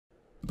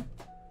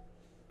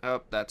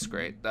Oh, that's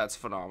great. That's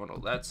phenomenal.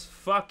 That's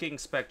fucking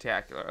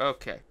spectacular.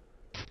 Okay.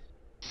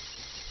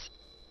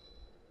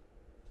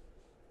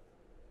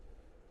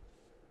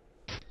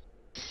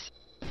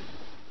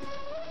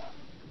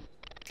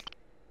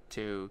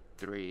 Two,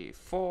 three,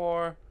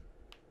 four.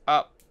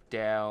 Up,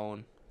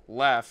 down,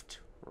 left,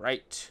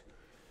 right.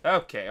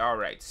 Okay,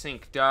 alright.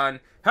 Sync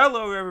done.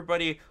 Hello,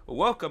 everybody.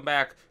 Welcome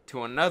back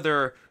to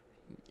another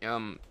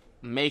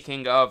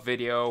making of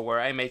video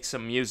where I make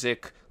some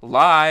music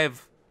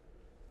live,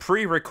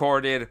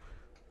 pre-recorded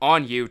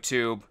on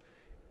YouTube,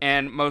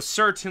 and most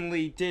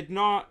certainly did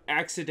not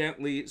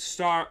accidentally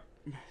start.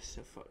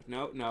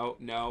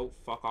 No,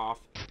 fuck off.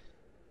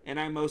 And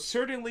I most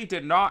certainly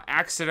did not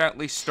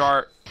accidentally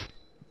start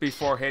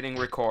before hitting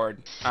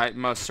record.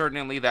 Most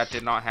certainly that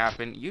did not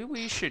happen.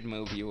 We should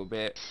move you a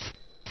bit.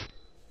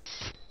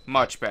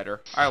 Much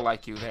better. I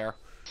like you there.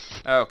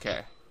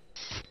 Okay.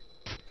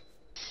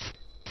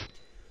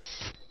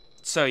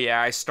 So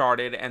yeah, I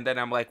started, and then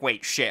I'm like,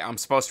 wait, shit, I'm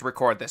supposed to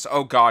record this.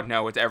 Oh god,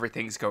 no,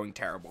 everything's going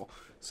terrible.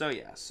 So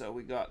yeah, so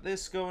we got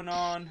this going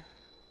on.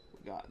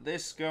 We got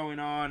this going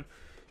on.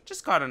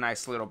 Just got a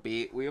nice little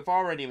beat. We have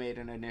already made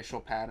an initial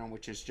pattern,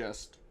 which is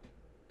just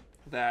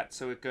that.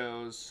 So it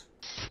goes...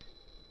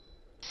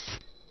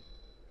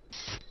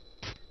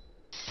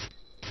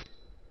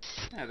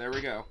 Yeah, there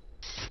we go.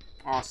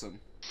 Awesome.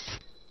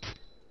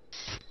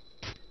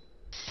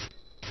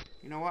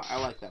 You know what? I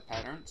like that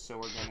pattern, so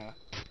we're gonna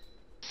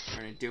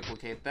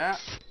duplicate that.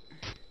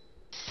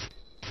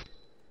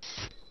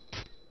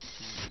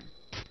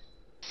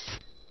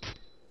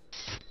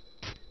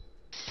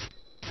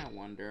 I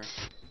wonder.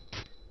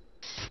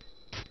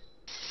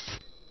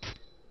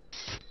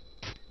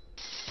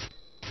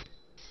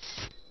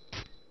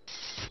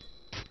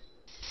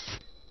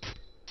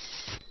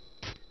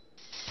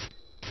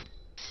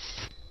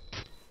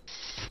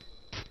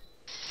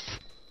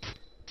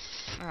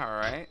 All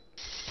right.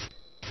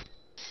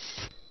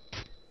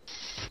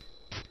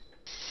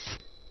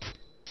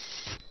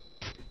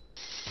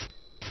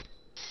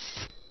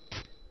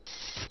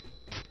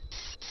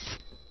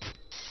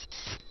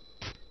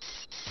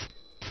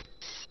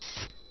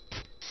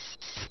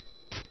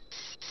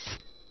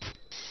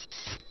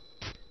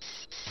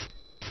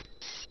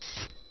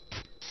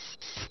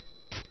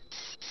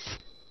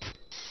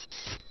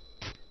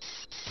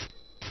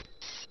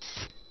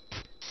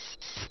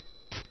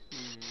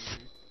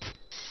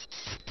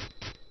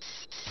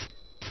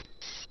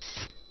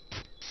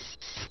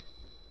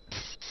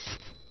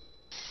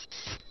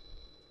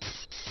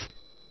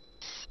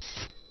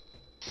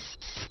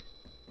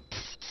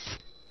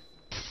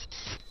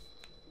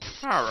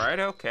 All right,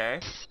 okay.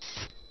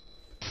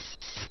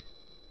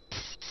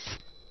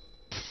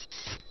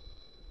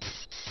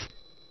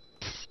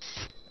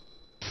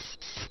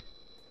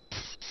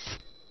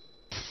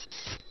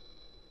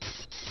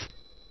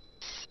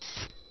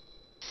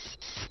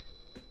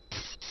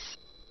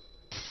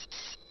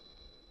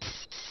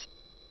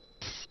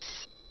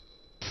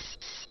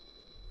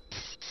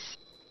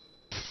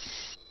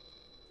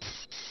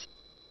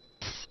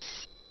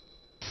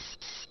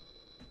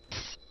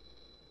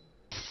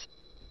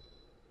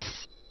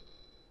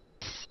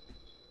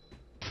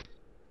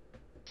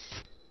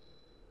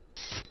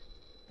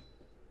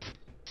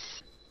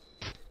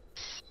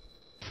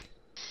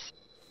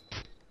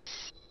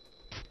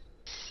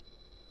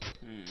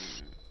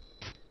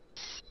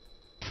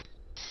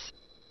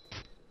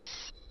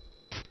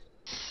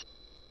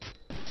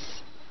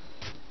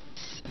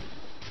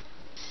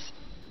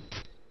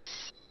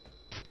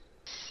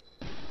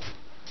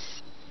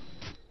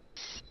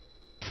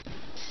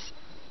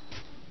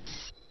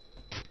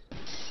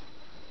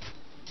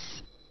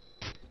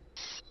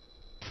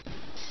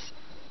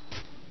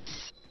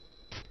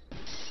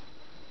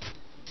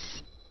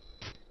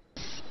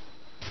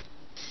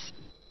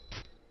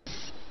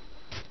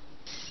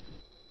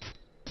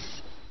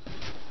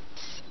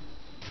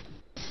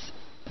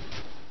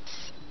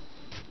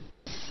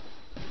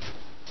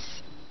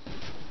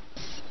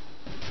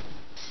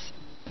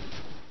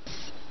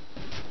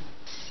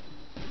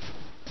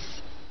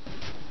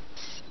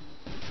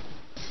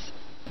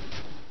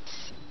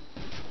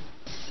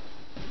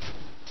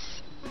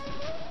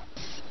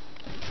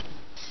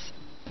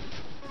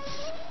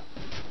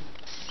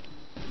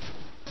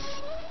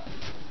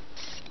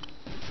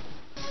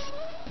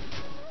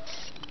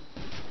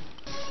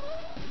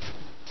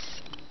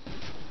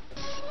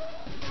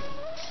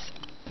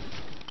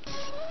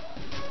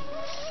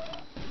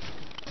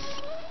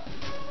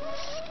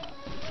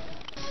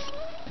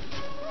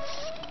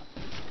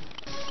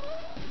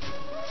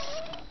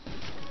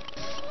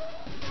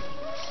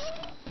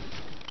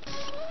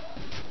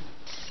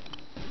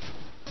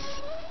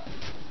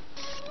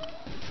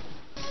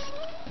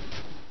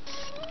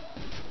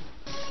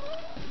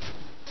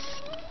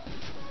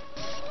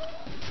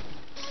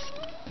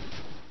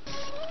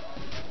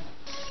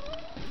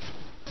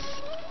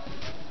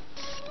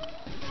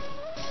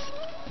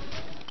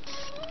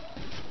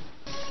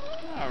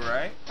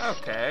 Alright,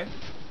 okay.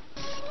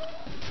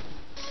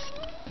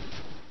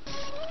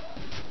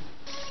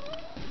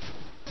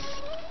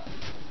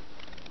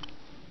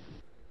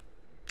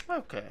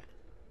 Okay.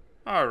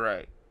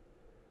 Alright.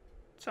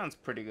 Sounds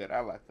pretty good. I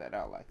like that.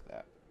 I like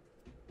that.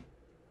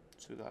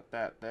 So we got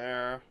that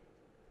there.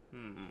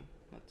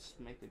 Let's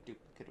make a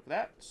duplicate of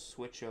that.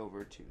 Switch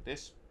over to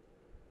this.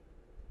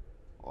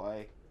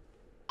 Boy.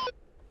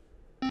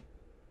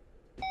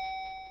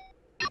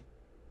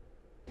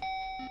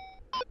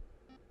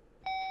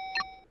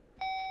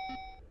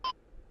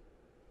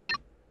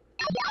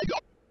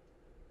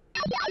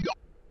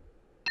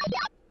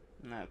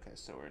 Okay,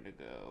 so we're gonna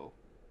go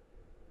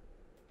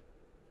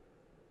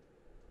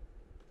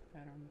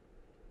pattern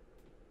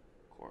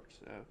course.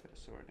 Okay,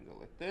 so we're gonna go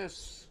like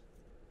this.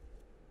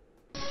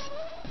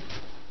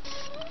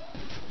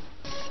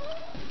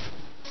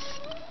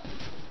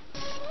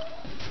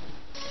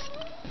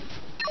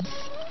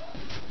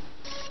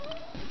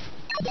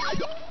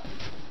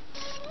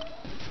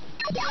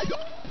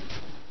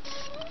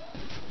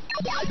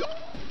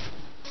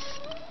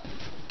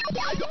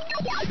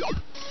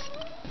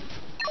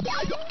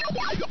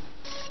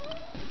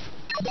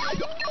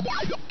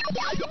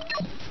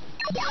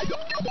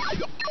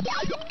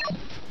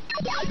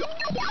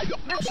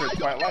 I actually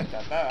quite like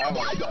that. I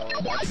like that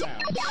way that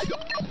sounds.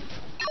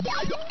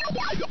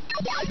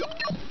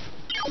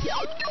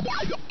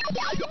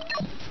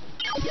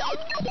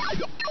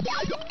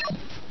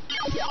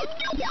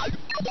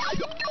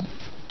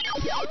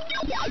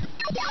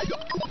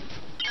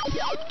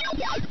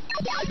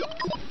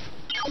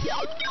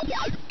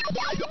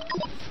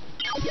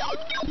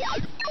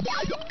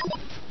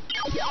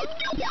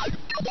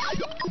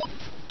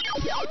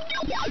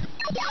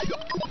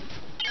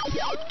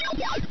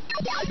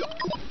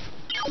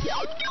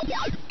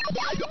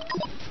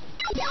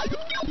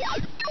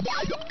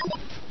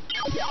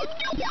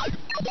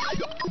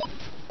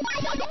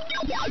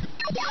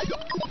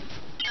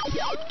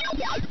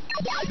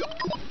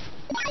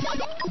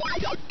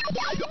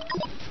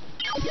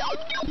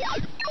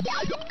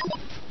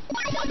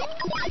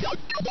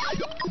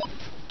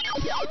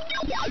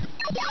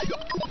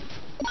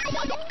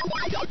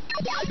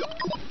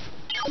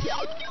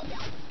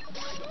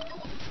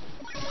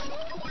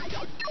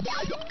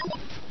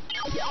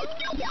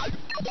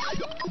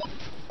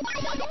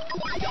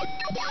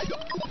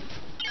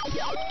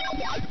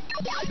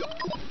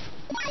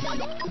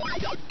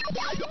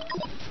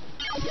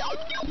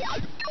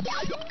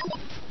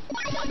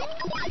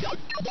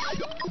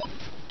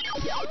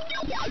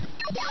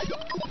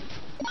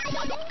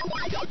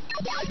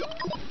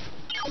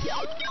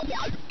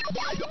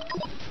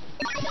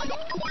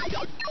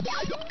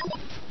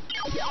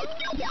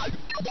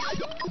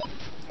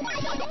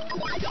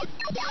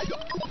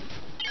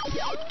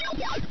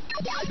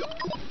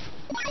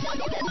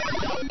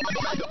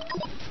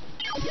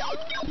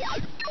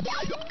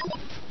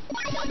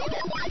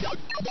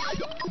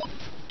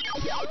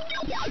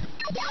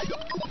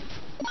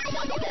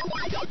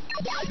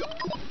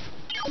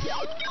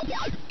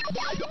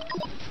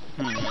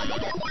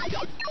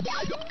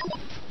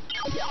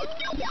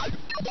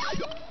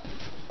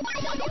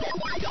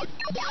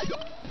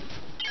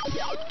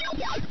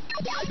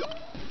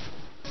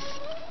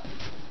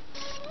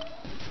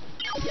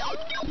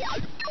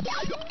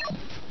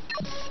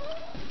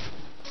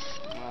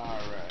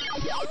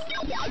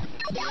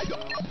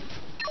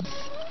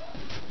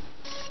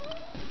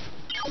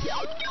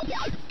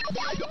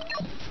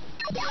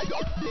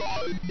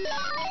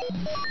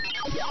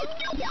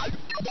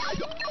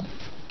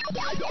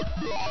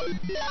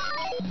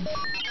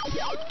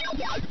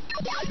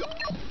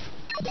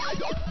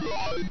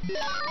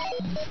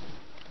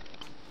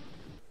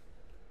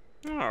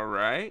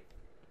 Alright.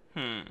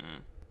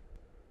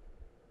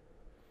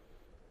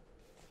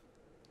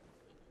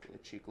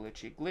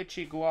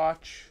 Glitchy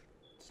glotch.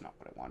 That's not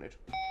what I wanted.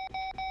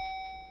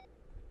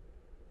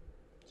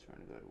 So we're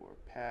gonna go to our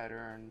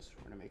patterns.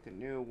 We're gonna make a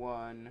new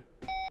one.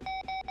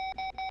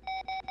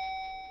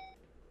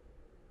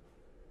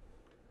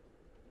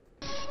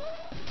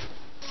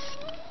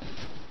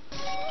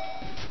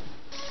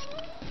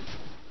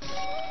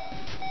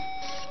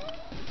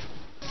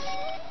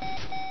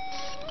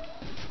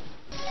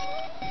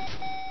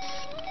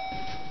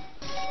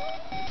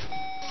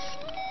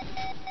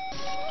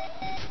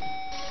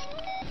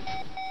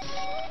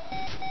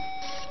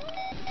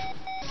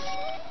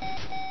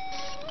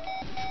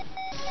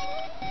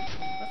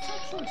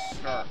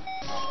 Start.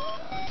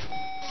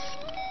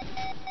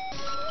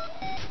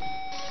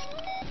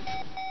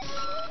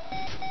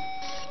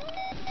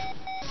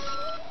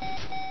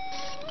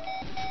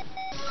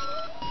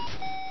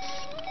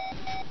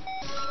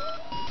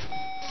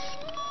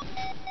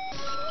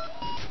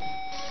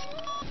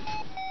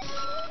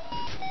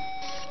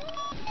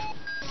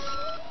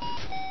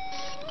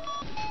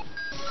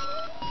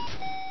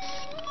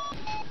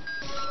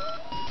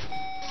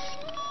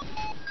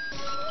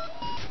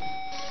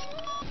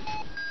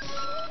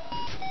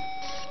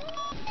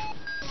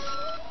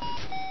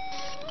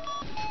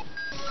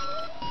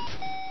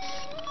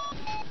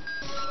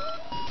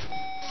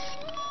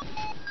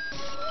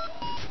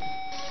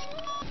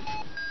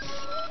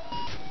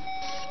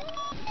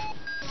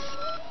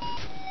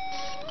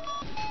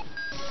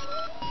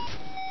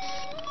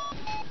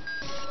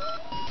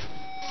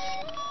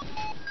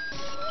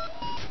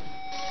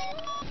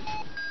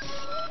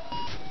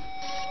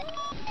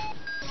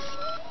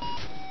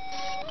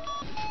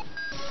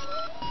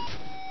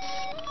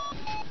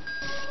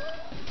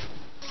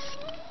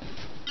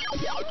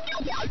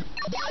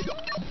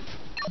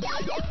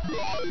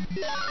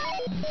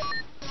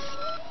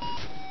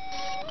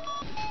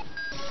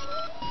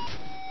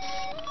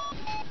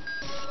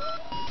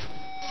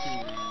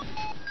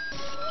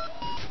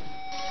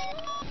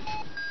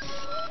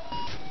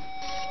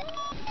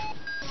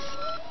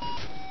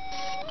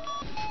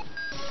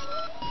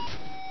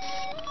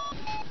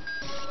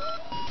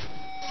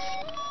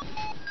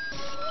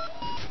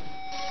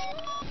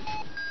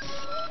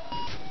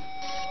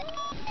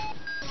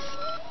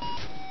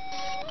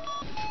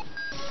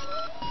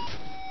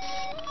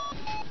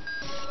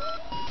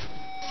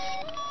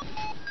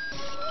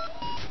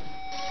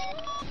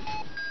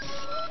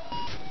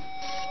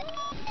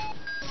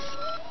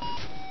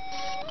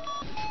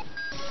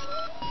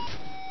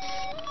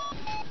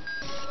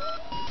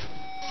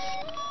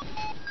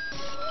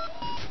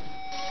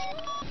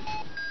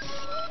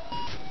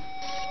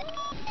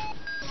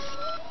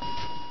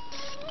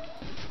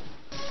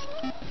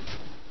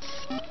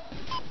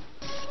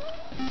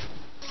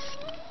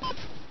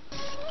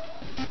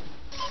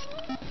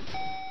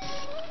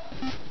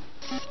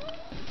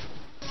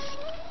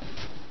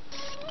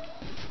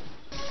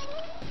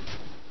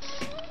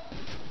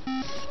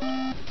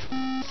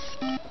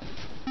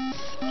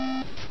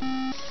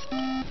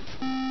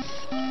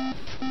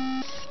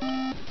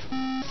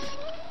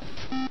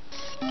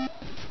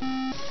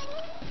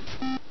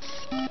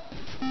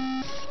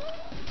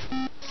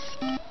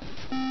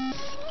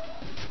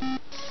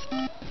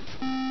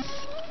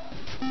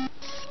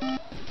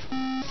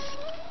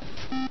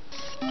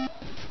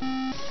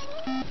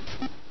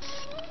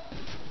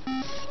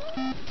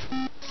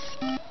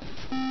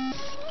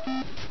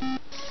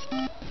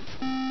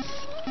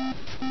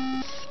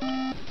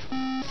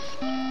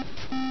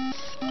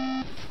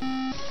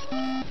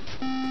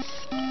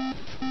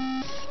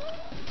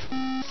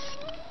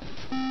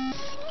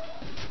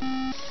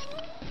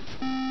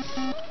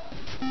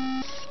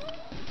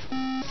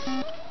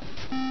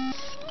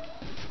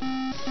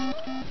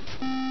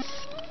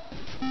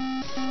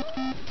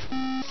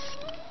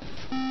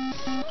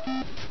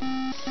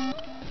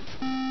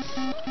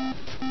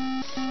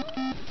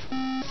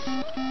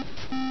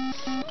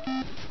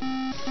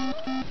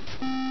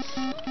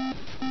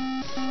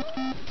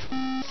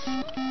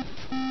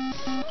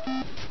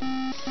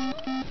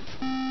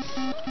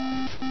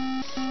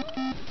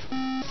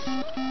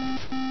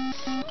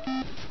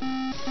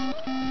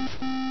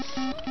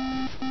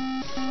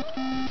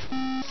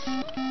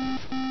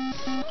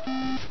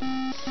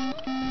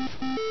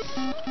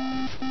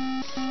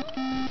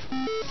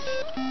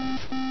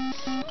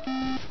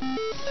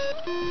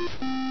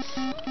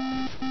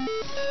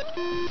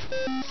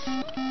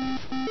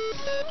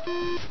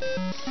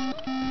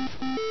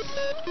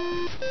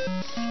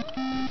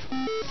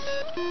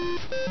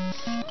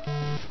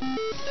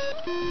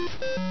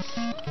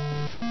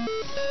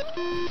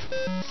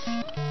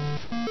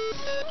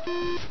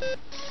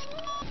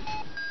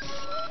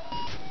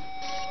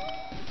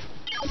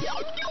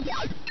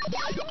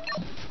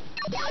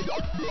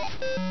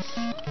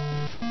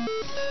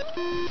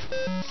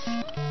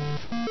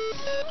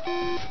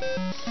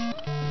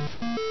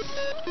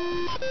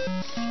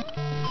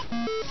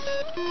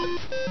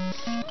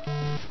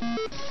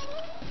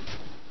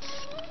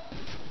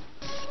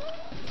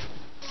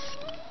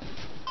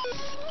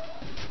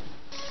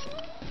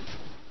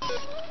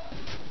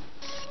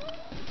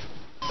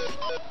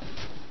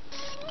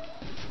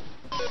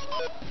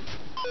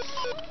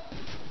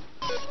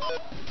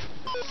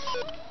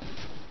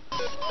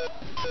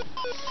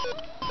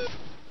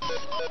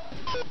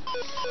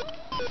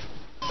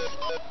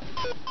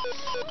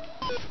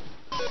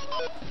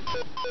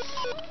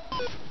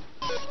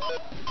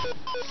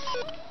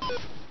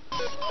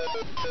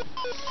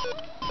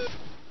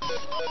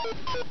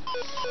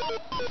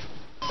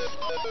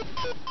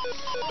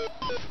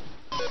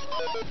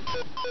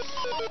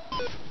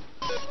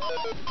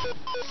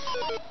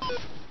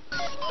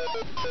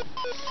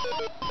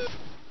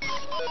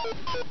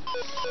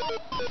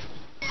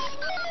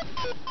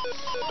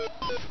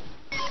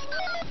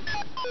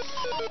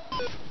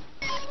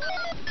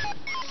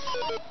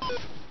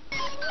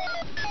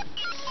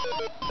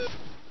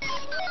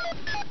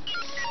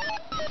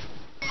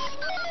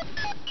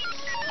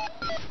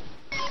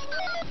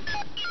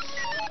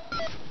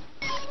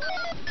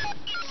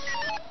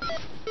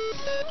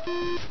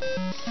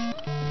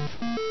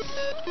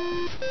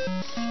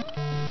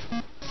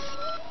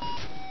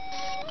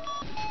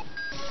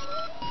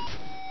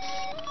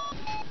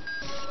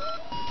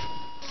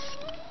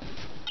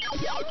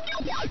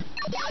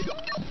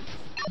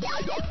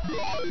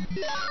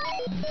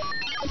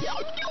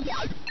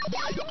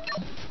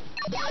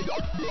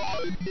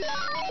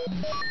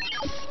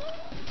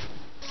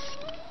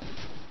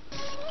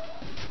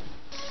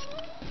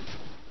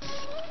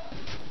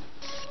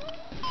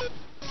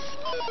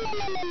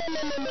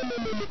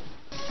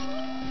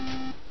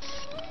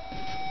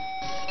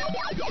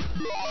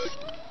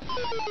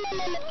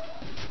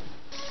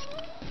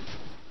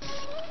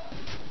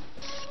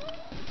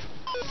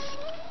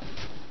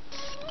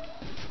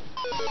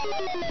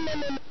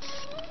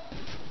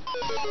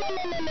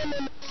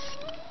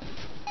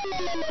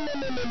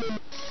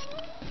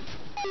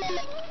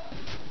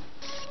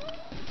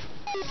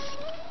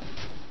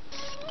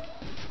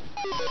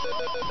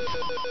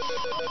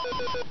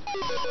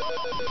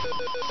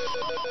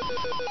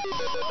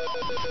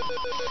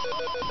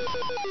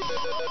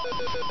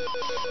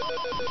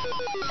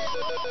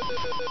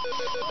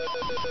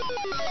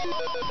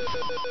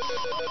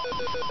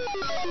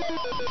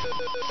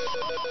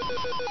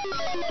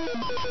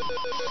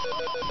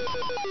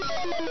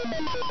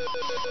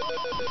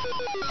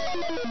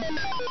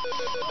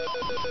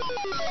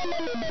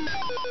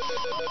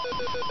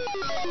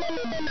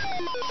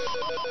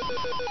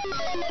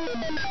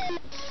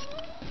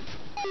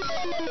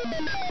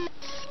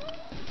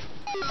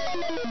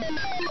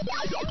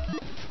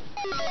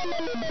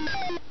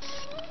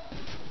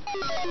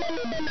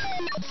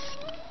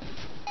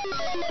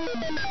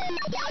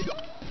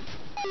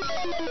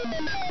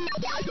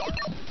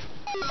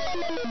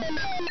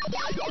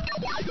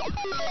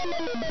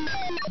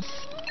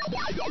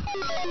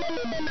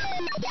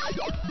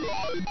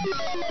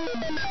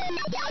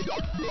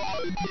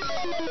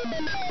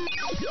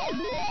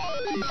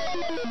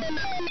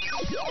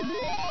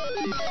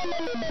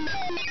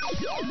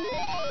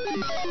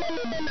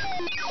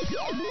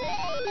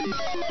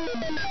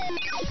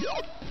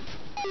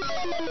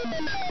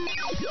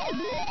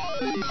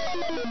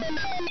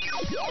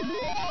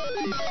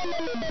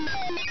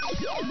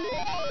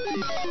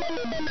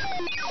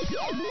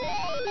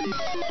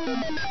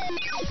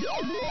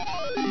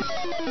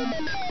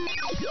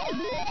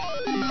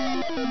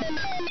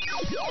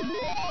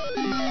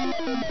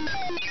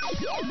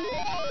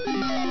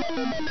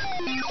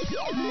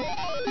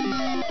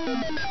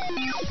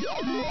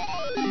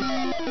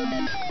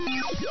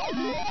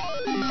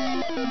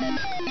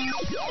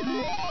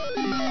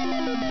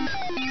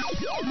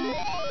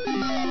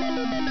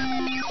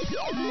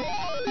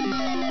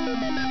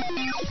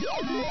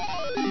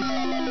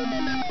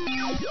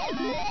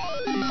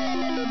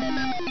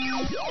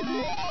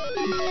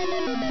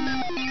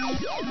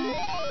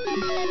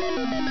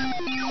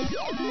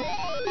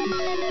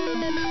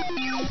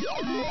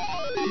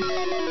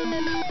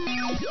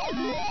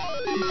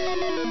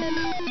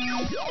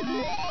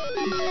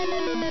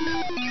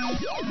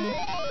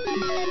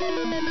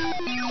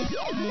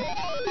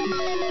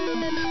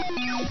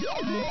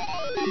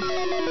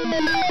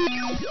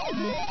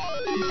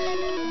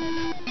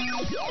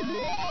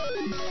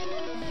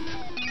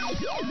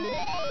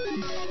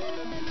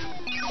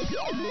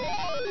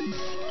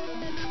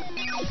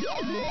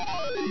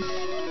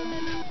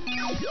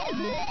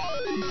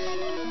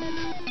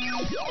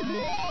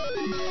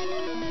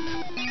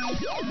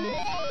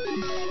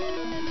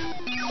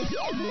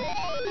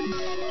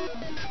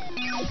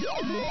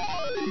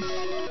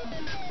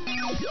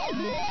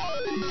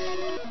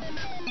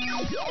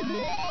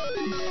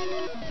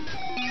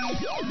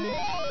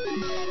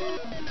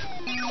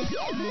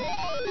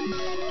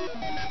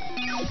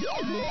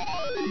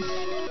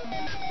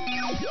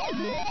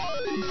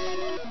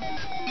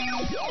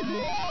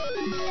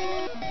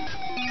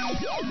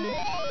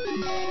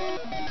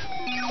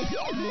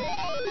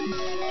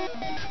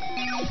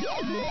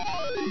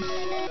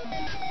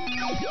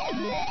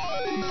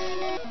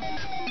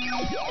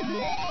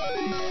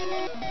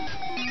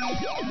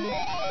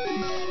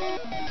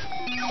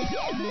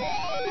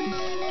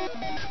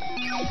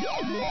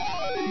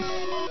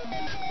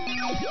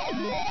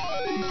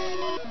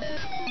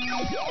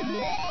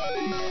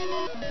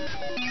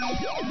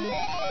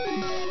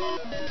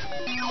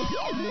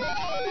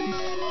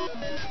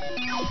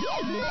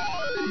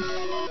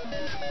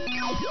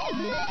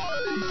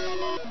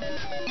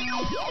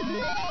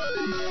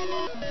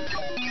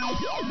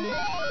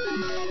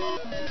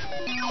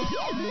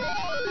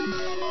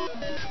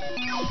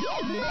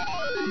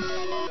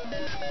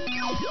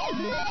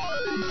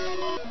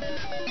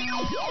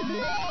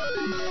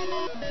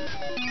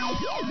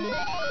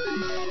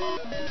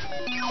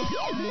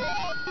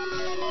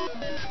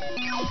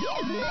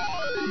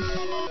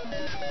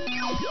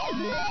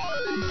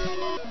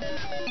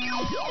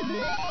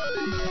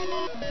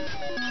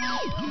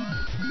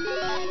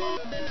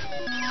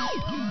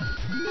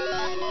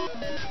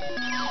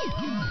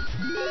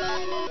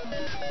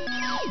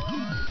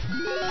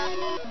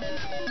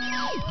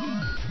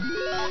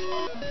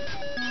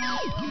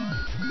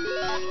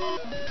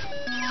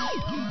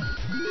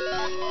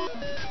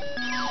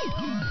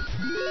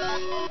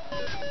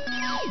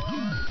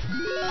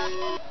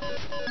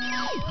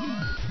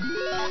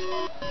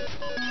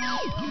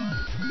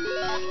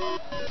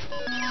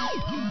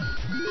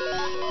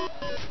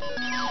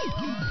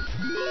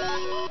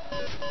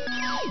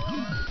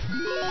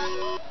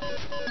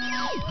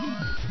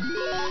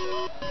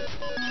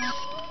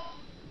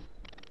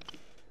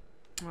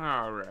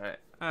 Alright,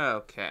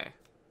 okay.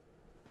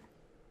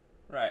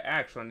 Right,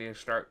 actually I need to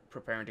start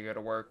preparing to go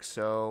to work,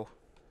 so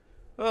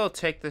we'll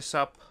take this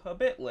up a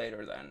bit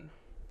later then.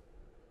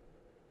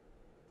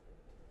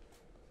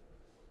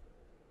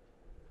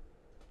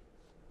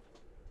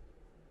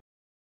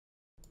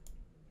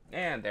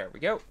 And there we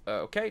go.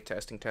 Okay,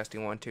 testing,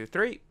 1, 2,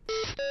 3.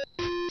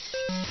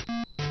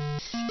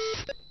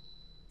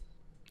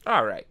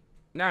 Alright,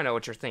 Now I know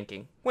what you're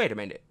thinking. Wait a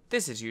minute.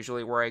 This is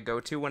usually where I go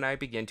to when I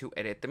begin to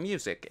edit the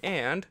music,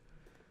 and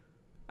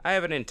I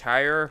have an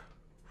entire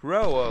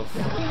row of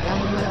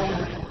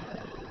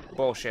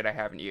bullshit I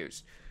haven't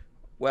used.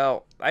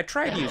 Well, I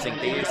tried using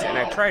these, and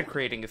I tried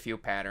creating a few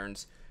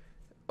patterns,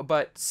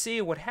 but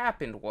see, what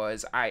happened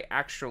was I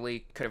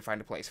actually couldn't find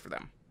a place for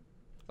them.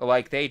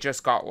 Like, they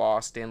just got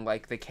lost in,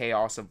 like, the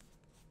chaos of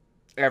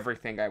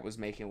everything I was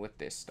making with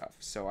this stuff.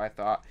 So I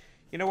thought,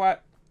 you know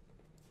what?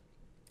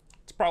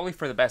 It's probably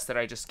for the best that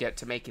I just get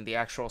to making the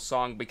actual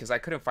song, because I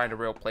couldn't find a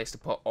real place to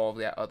put all of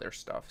that other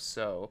stuff.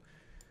 So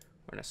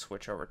we're going to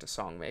switch over to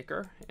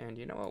Songmaker, and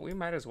you know what? We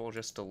might as well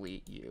just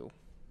delete you.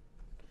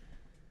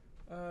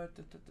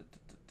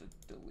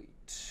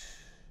 Delete.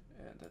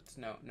 And that's,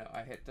 no,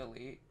 I hit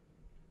delete.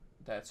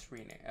 That's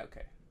rename.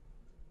 Okay.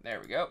 There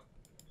we go.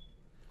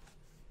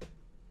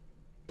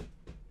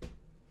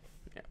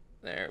 Yeah,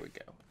 there we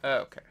go.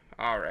 Okay.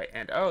 Alright.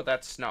 And, oh,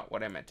 that's not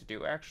what I meant to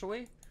do,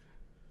 actually.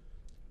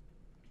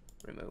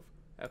 Remove.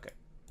 Okay.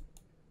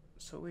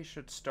 So we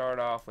should start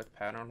off with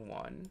pattern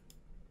 1,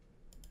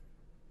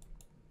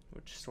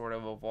 which sort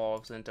of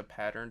evolves into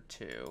pattern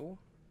 2.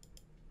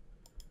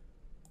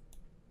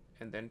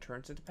 And then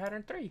turns into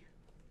pattern 3.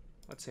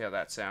 Let's see how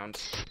that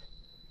sounds.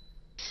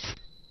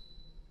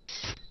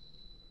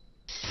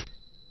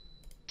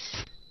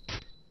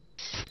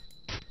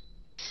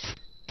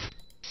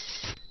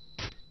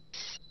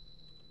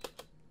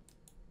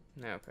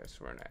 Okay, so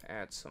we're going to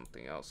add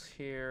something else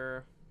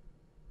here.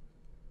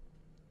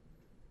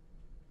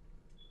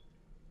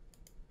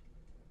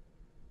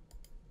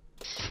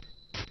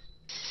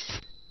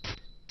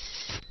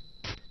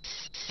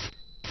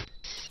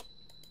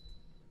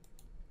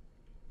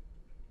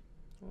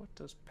 What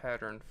does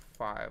pattern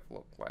 5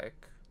 look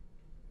like?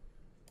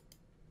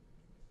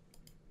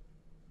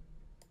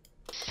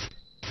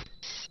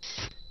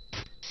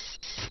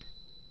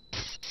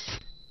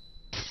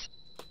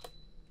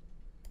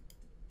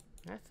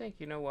 I think,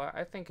 you know what?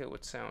 I think it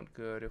would sound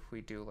good if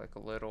we do like a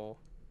little...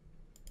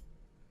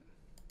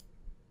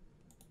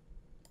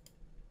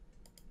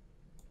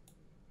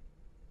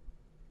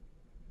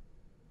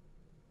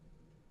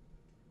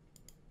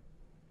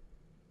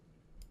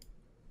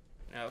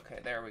 Okay,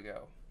 there we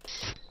go.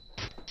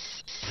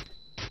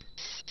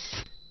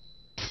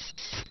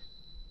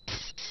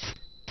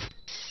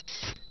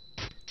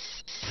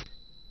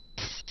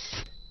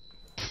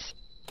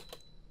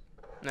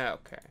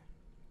 Okay.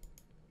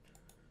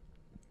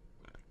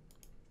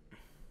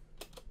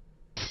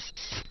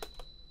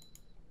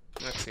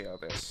 Let's see how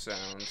this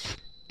sounds.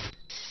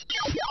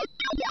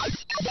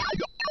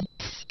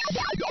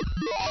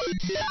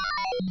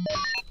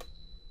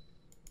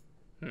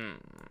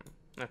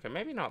 Okay,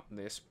 maybe not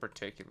this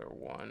particular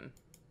one.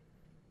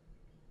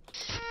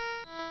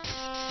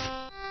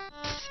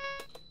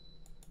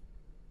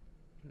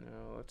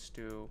 No, let's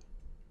do...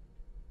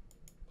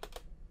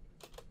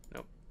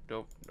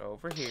 Nope,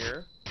 over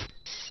here.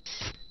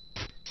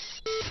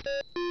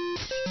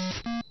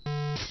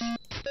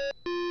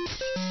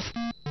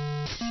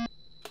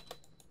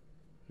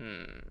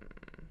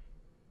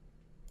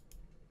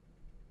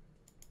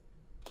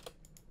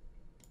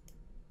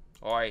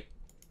 Oi.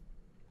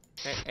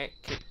 Hey,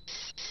 okay.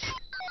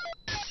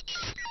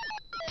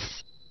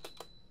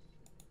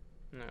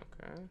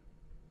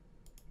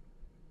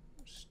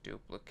 Just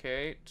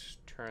duplicate.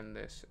 Turn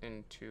this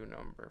into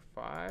number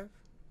 5.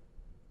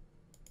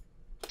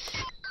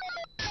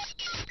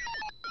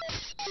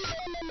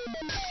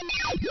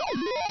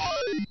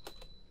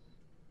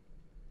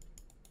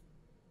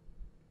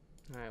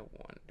 I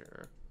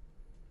wonder.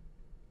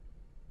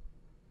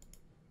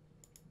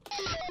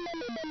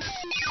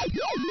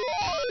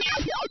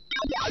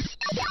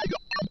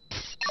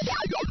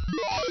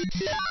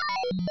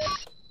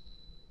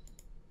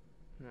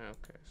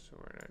 Okay, so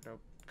we're gonna...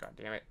 Nope. God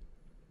damn it.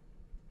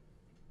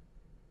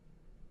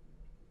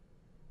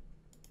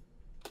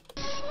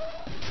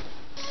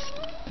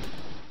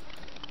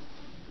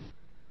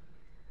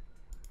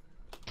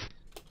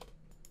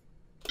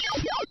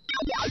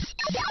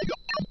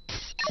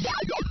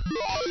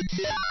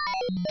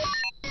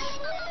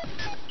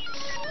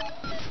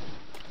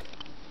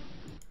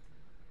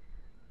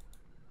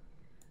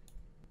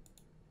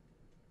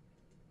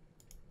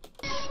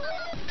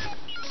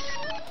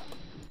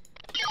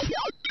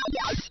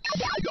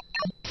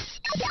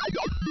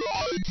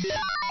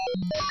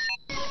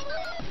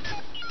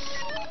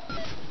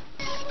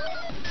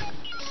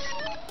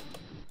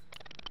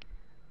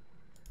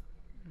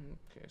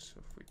 Okay, so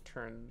if we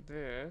turn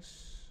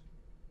this...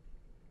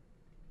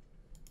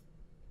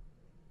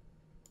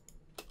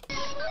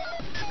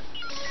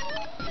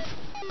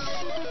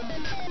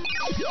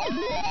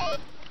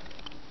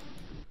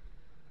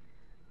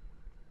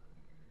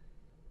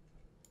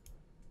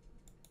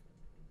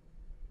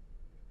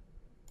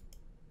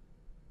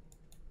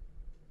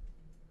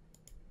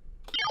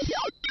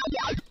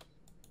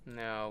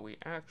 No, we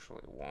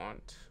actually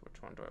want...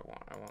 Which one do I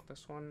want? I want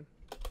this one.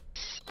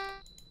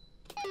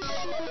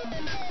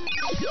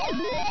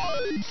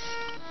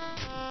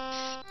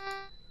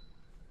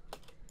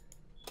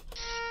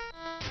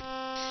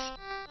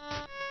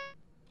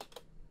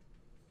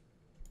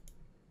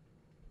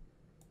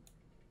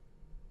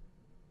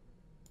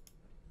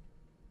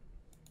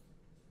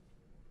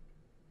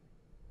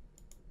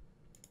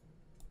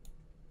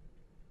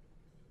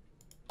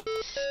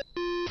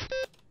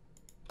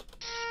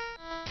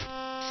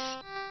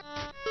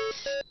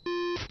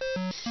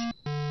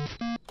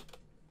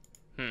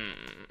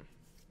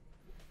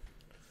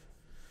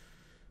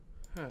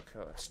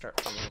 start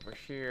from over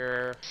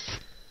here.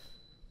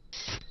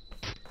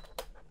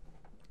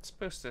 Let's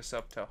boost this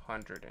up to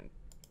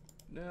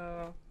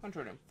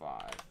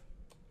 105.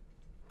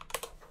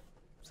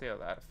 See how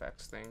that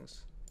affects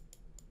things.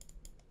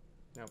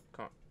 Nope,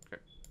 come on,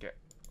 get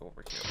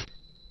over here.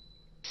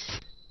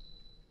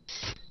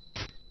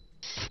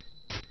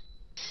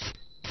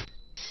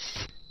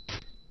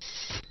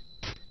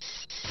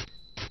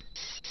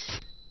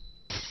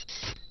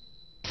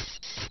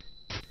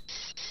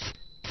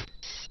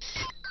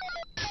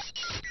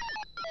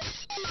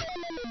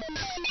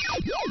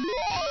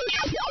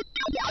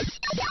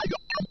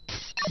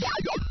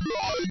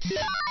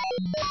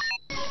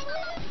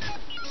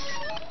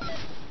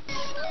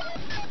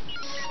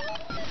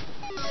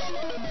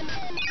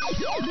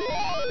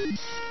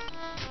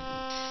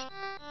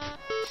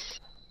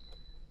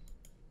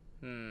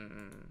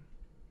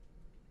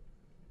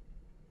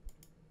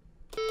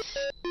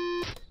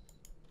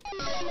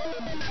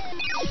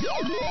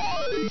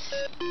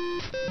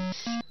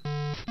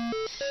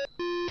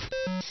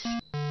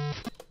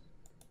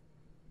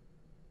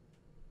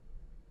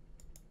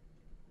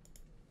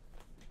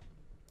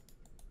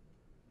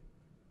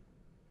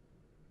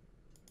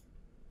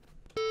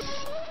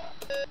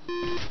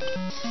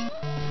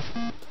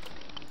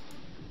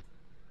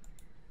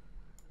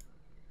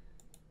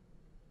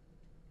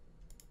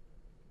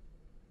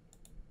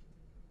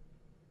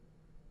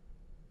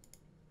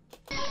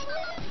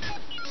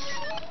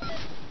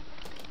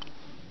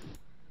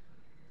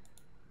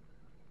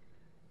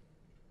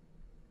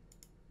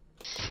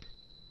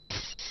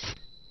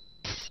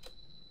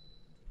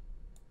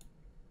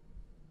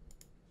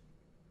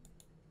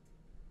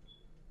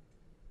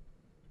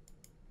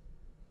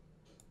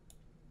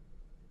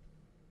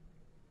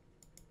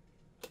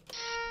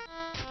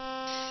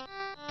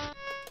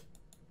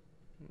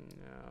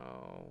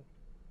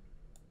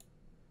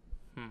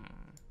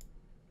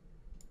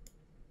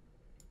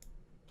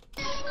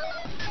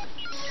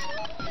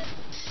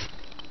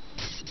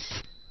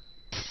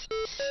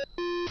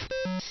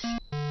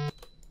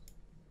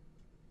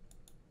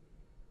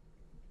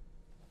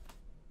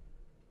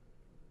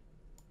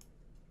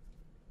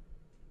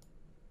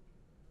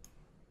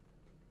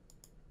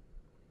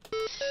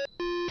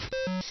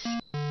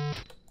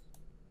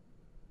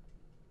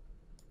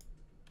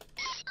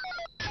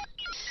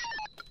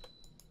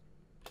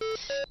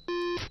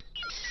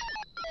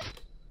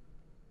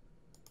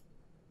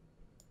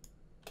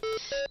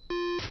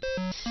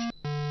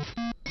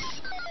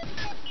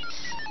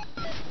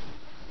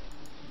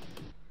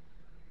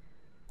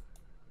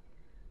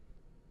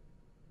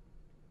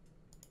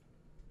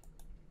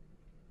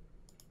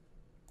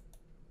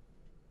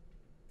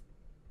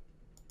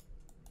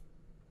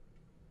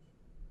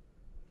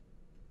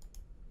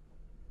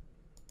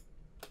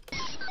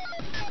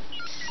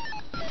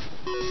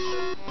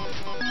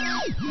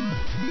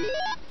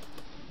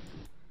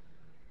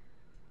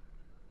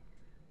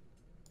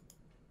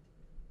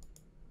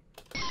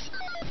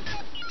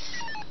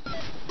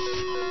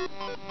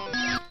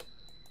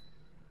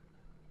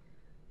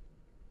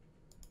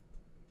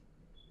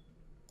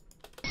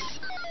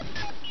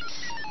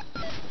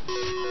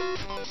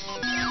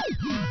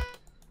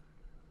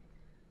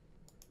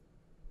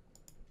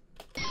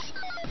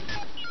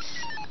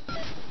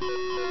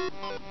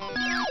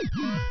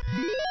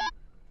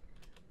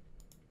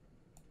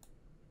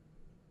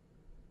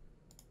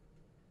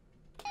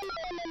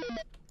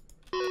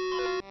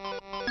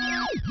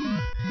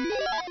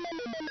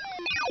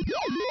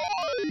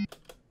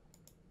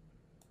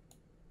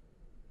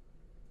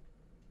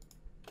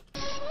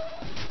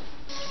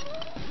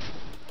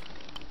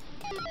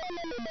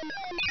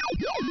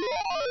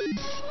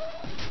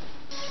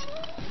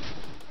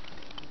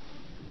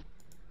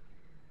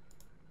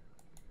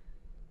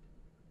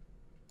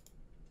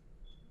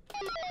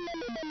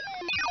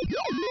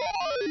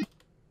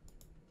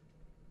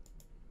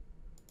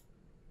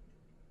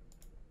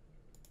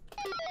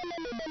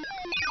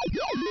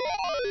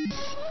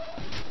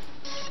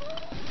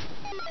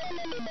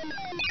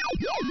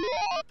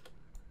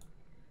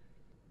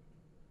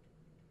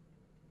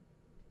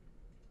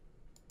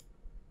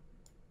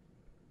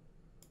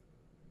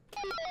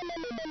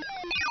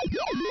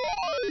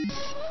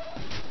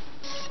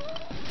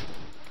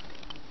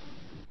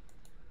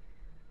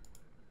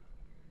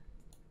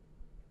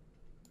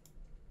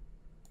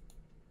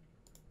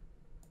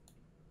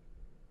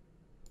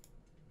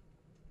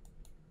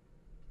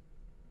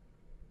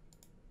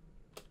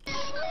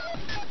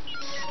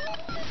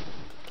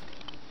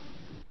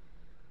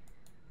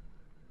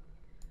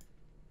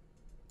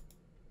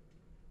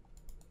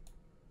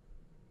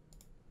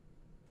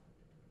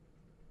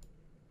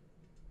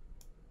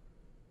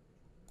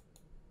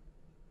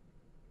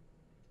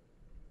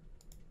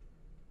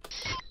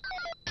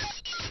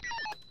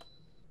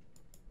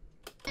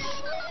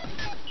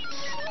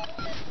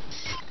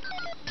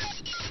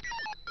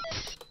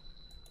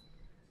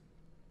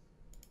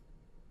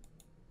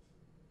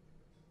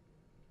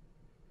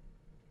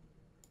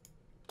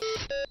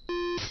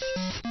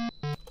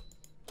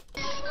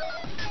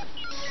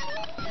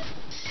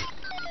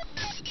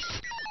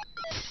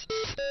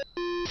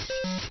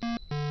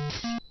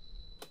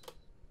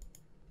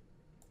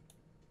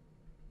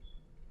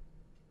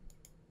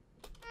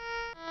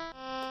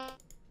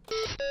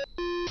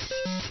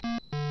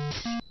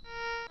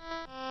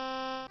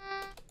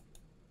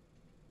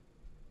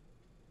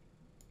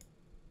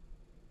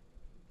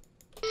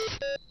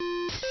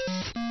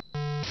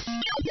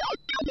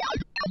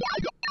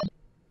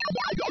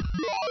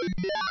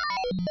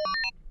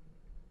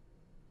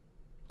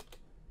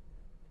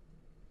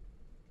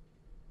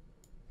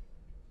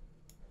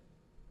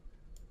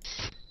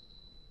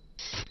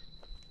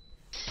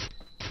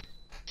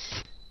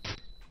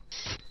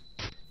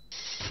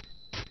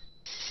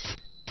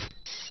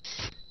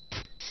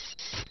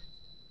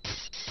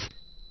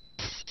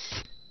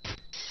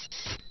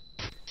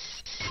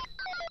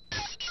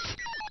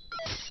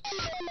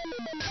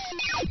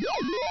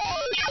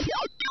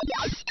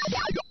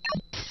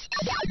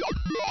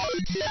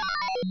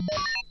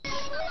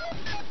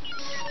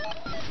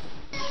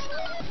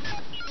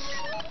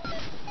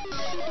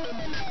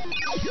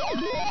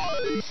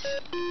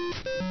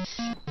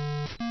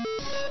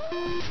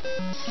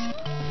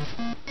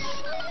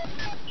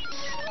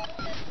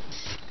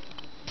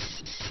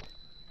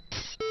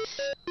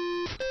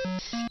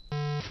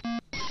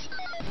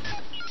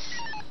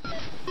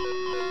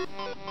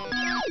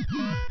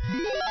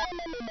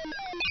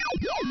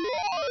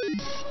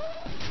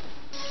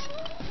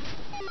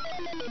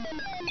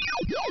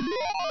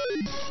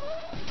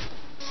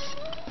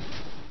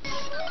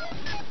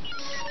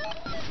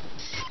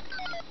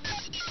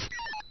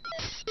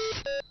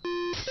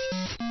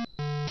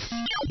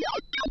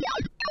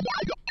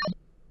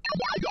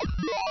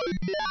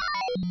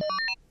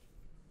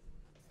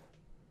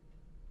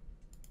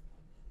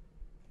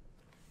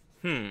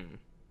 Alright,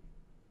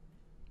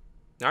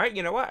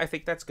 you know what? I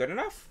think that's good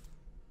enough.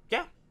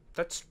 Yeah,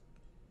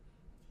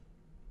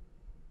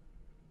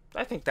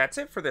 I think that's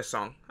it for this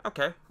song.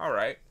 Okay,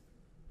 alright.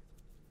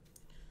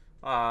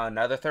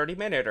 Another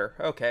 30-minute-er.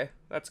 Okay,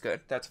 that's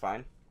good. That's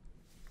fine.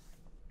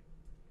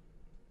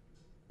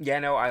 Yeah,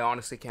 no, I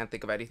honestly can't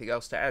think of anything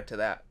else to add to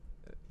that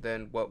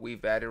than what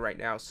we've added right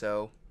now,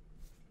 so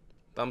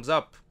thumbs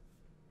up.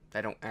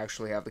 I don't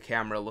actually have the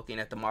camera looking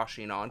at the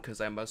machine on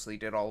because I mostly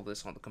did all of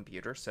this on the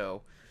computer,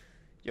 so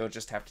you'll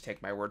just have to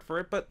take my word for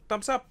it, but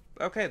thumbs up.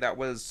 Okay, that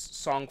was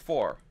song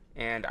 4,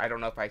 and I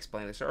don't know if I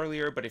explained this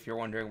earlier, but if you're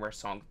wondering where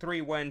song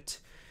 3 went,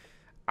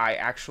 I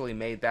actually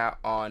made that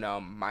on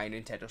my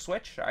Nintendo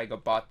Switch. I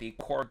bought the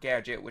Korg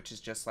gadget, which is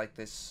just like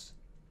this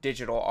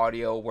digital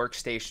audio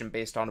workstation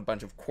based on a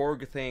bunch of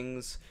Korg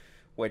things,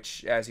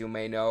 which, as you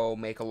may know,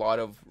 make a lot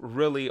of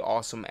really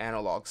awesome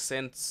analog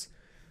synths.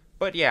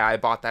 But yeah, I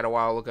bought that a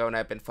while ago, and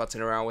I've been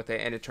futzing around with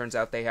it, and it turns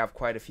out they have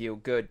quite a few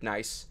good,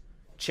 nice,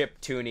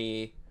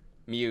 chip-tuney,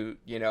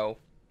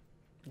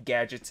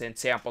 gadgets and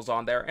samples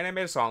on there, and I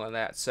made a song on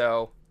that,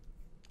 so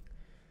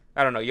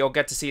I don't know, you'll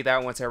get to see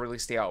that once I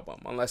release the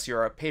album, unless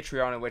you're a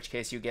Patreon, in which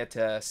case you get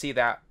to see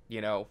that,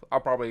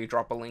 I'll probably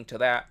drop a link to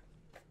that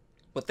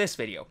with this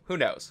video, who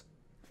knows.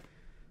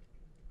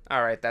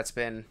 Alright, that's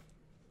been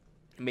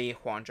me,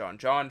 Juan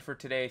John, for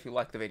today. If you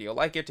liked the video,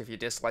 like it. If you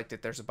disliked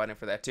it, there's a button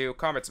for that too.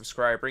 Comment,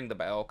 subscribe, ring the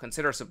bell.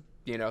 Consider,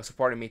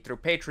 supporting me through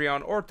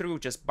Patreon or through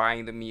just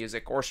buying the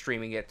music or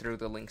streaming it through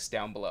the links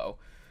down below.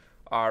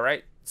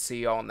 Alright,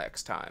 see y'all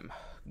next time.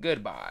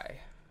 Goodbye.